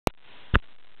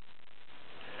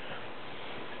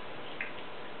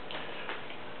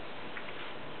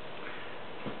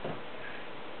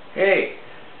Hey,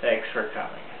 thanks for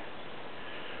coming.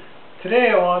 Today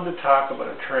I wanted to talk about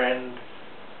a trend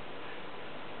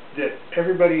that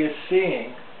everybody is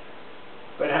seeing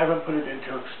but haven't put it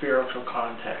into a spiritual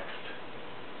context.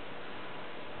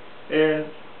 And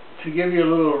to give you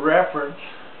a little reference,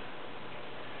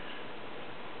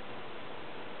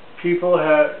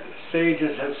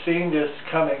 sages have seen this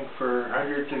coming for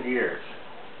hundreds of years.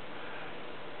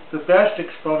 The best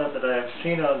exponent that I have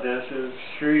seen on this is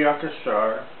Sri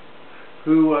Yukeswar,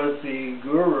 who was the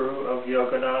Guru of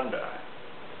Yogananda.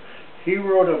 He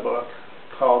wrote a book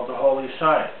called The Holy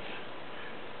Science.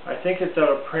 I think it's out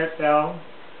of print now,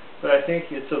 but I think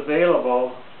it's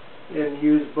available in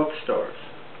used bookstores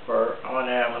or on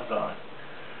Amazon.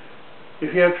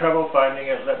 If you have trouble finding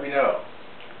it, let me know.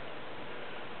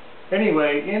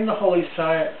 Anyway, in The Holy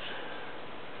Science,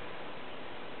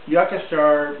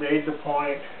 Yukeswar made the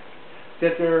point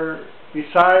that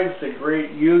besides the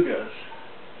great yugas,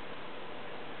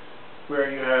 where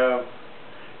you have,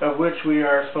 of which we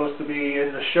are supposed to be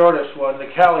in the shortest one, the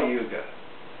Kali Yuga,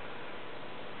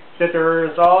 that there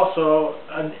is also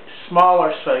a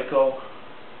smaller cycle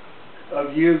of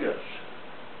yugas,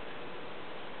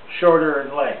 shorter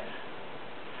in length.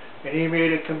 And he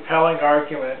made a compelling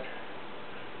argument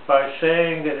by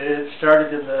saying that it had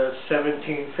started in the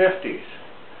 1750s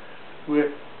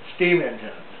with steam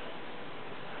engines.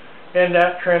 And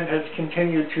that trend has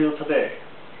continued till today.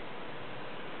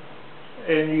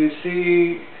 And you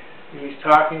see, he's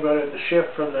talking about it, the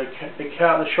shift from the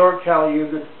short Kali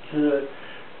Yuga to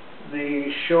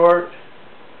the short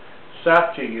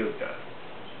Satya Yuga.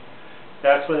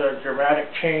 That's where the dramatic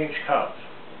change comes.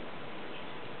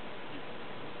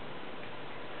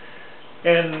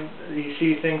 And you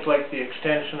see things like the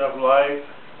extension of life,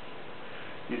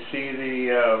 you see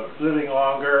the living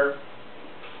longer,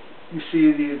 you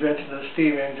see the invention of the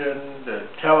steam engine, the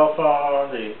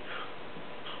telephone,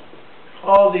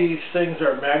 all these things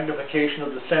are magnification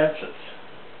of the senses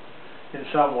in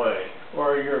some way,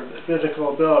 or your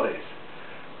physical abilities.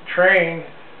 A train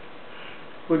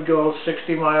would go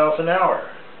 60 miles an hour,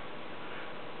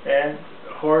 and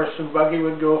a horse and buggy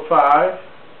would go 5,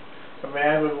 a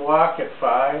man would walk at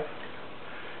 5,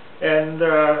 and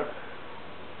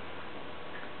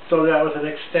so that was an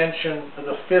extension of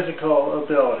the physical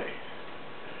ability.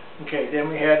 Okay, then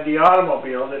we had the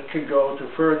automobile that could go to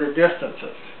further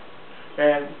distances,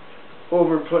 and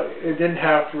it didn't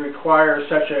have to require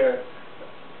such a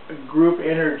group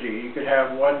energy. You could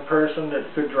have one person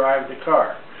that could drive the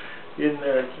car. You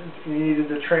needed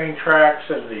the train tracks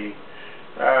and the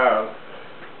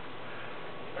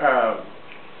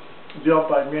built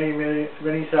by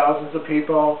many thousands of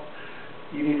people.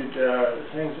 You needed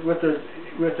things with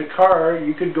the car.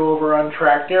 You could go over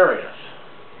untracked areas.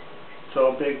 So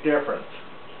a big difference.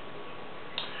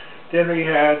 Then we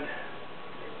had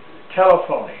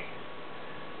telephony.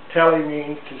 Tele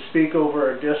means to speak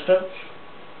over a distance.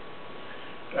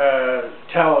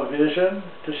 Television,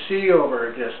 to see over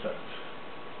a distance.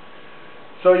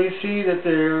 So you see that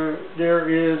there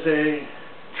is a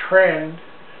trend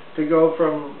to go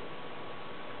from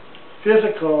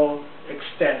physical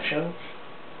extensions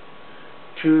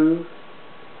to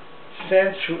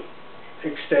sensual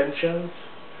extensions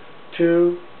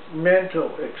to mental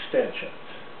extensions,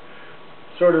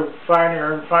 sort of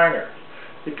finer and finer.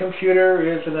 The computer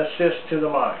is an assist to the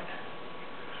mind.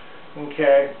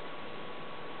 Okay.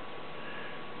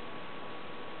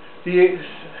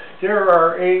 There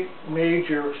are 8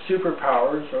 major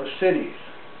superpowers or cities.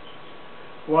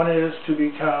 One is to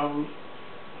become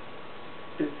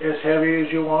as heavy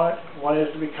as you want. One is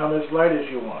to become as light as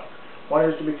you want. One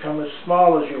is to become as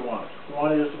small as you want.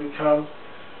 One is to become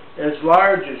as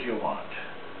large as you want.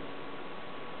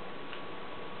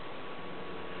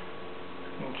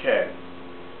 Okay.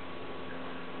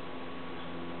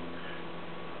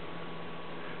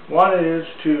 One is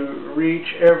to reach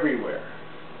everywhere,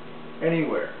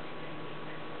 anywhere.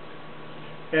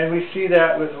 And we see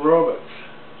that with robots,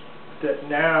 that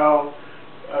now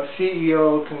a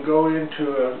CEO can go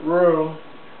into a room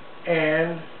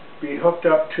and be hooked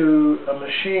up to a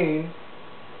machine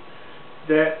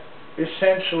that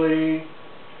essentially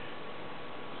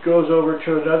goes over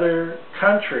to another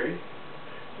country,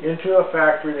 into a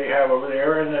factory they have over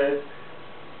there, and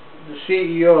the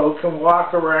CEO can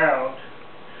walk around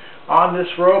on this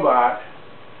robot,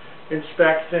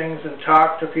 inspect things and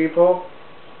talk to people.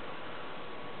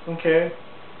 Okay.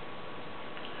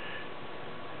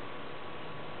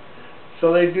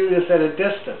 So they do this at a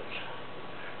distance.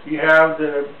 You have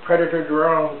the Predator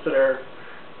drones that are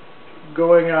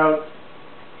going out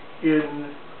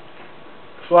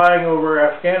flying over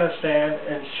Afghanistan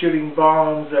and shooting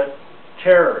bombs at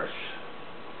terrorists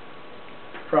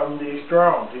from these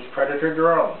drones, these predator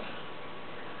drones.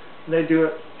 And they do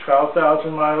it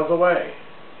 12,000 miles away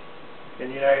in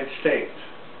the United States.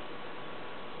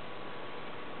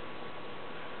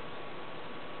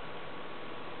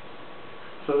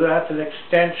 So that's an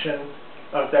extension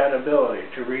of that ability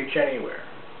to reach anywhere.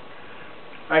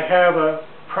 I have a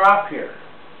prop here.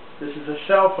 This is a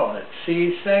cell phone. It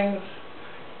sees things,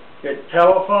 it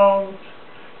telephones,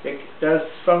 it does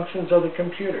functions of the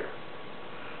computer.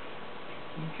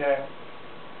 Okay.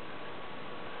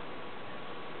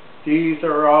 These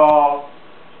are all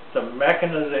the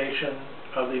mechanization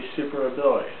of these super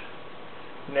abilities.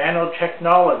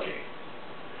 Nanotechnology.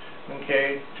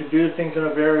 Okay, to do things on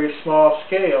a very small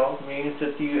scale means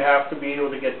that you have to be able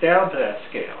to get down to that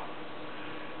scale.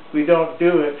 We don't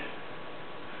do it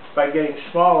by getting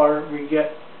smaller. We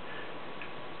get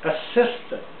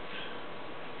assistants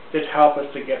that help us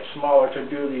to get smaller to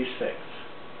do these things.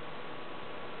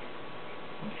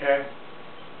 Okay?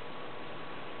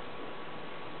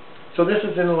 So this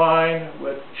is in line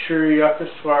with Sri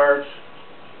Yukeswar's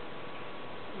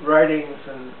writings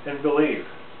and belief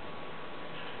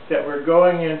that we're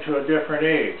going into a different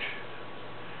age.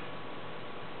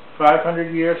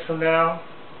 500 years from now,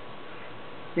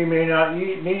 we may not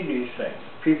need these things.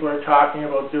 People are talking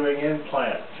about doing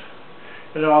implants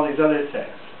and all these other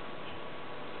things.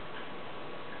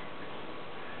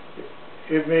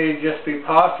 It may just be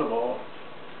possible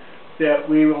that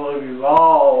we will have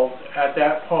evolved at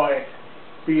that point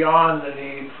beyond the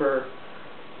need for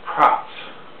props.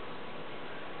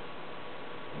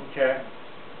 Okay?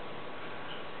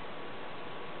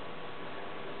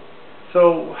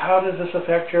 So how does this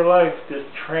affect your life, this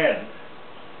trend?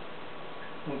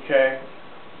 Okay?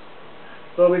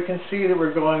 Well, we can see that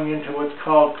we're going into what's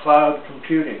called cloud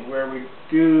computing, where we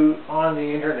do on the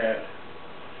internet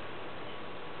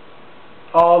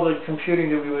all the computing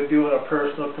that we would do on a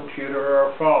personal computer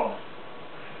or a phone.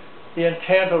 The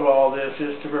intent of all this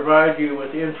is to provide you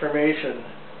with information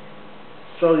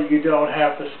so that you don't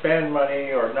have to spend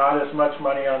money or not as much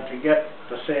money on to get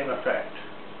the same effect,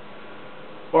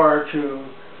 or to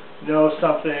know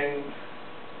something.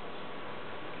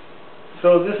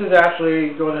 So this is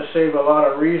actually going to save a lot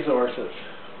of resources.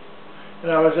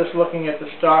 And I was just looking at the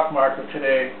stock market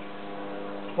today.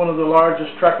 One of the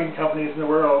largest trucking companies in the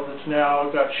world has now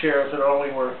got shares that are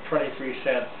only worth 23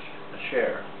 cents a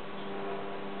share.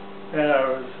 And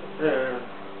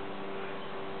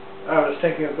I was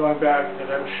thinking of going back, and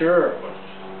I'm sure it was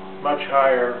much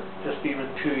higher just even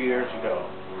 2 years ago.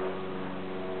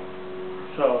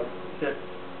 So that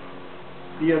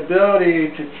the ability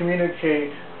to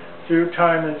communicate through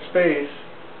time and space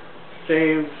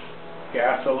saves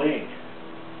gasoline,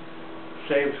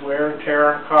 saves wear and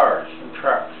tear on cars and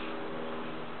trucks.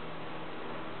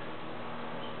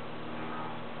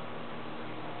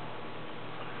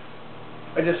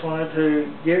 I just wanted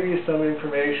to give you some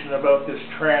information about this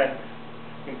trend,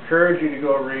 encourage you to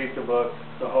go read the book,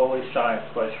 The Holy Science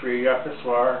by Sri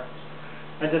Yukeswar,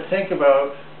 and to think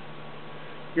about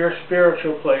your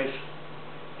spiritual place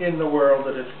in the world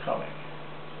that is coming.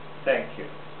 Thank you.